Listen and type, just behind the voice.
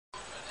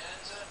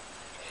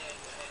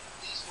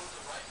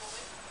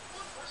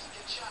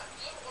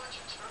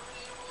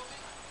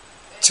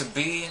To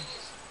be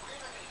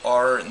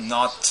or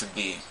not to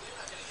be?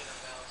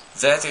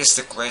 That is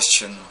the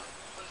question,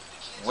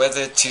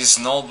 whether 'tis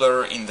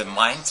nobler in the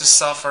mind to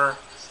suffer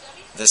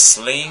the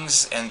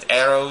slings and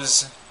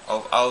arrows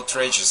of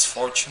outrageous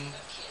fortune,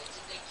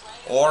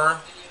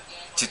 or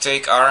to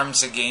take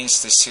arms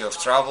against the sea of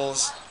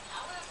troubles,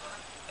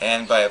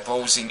 and by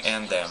opposing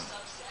end them,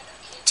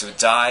 to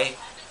die,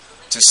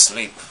 to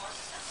sleep,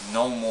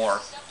 no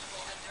more,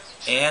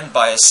 and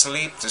by a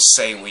sleep to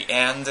say we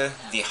end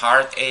the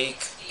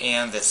heartache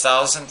and the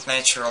thousand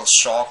natural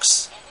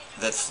shocks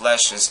that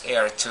flesh is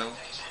heir to.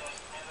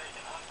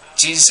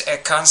 'Tis a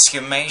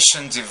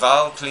consummation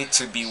devoutly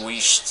to be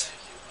wished,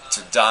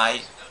 to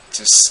die,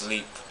 to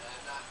sleep.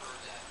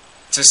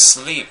 To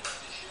sleep,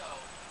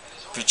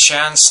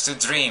 perchance to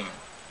dream,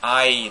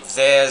 aye,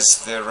 there's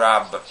the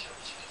rub.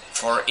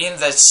 For in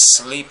that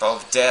sleep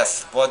of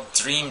death what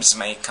dreams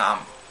may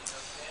come,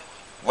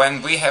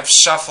 when we have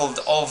shuffled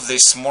off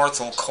this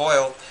mortal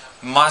coil,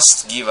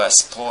 must give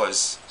us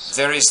pause.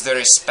 There is the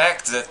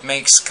respect that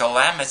makes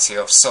calamity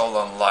of soul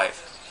on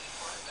life.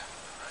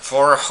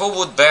 For who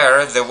would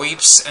bear the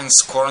whips and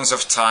scorns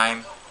of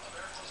time,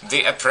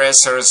 the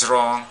oppressor's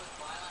wrong,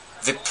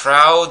 the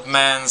proud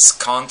man's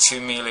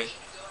contumely,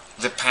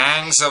 the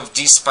pangs of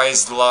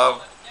despised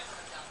love,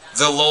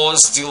 the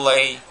law's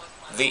delay,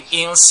 the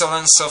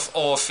insolence of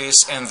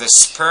office, and the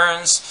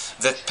spurns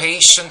that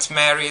patient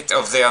merit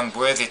of the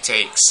unworthy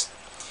takes,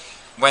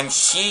 when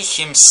he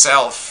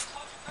himself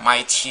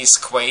might his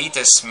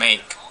quietus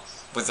make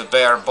with the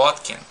bare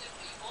bodkin?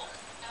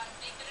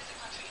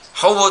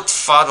 Who would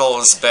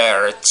fuddles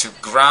bear to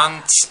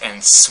grunt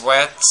and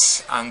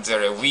sweat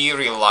under a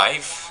weary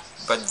life,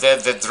 but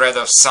that the dread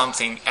of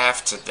something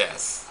after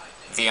death,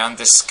 the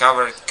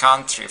undiscovered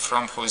country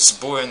from whose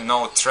bourne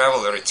no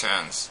traveler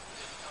returns,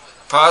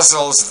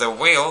 puzzles the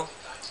will,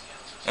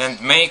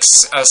 and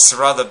makes us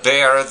rather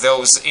bear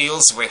those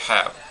ills we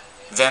have,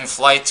 than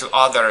fly to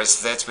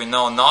others that we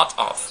know not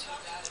of.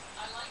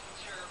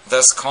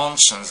 Thus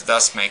conscience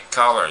does make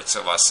cowards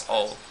of us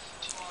all,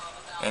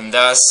 and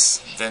thus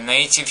the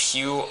native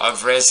hue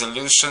of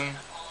resolution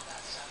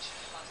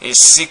is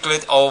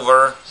sicklied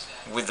over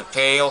with the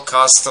pale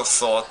cast of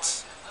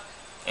thought,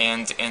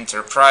 and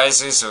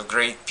enterprises of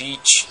great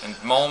pitch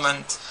and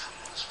moment,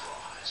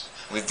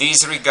 with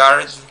this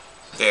regard,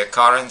 their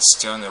currents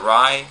turn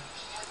awry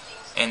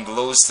and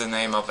lose the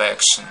name of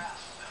action.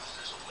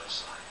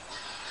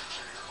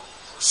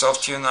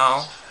 Soft you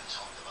now,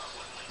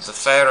 the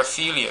fair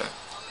Ophelia,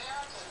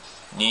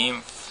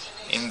 nymph,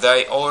 in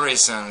thy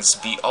orisons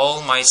be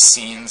all my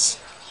sins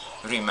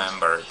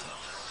remembered.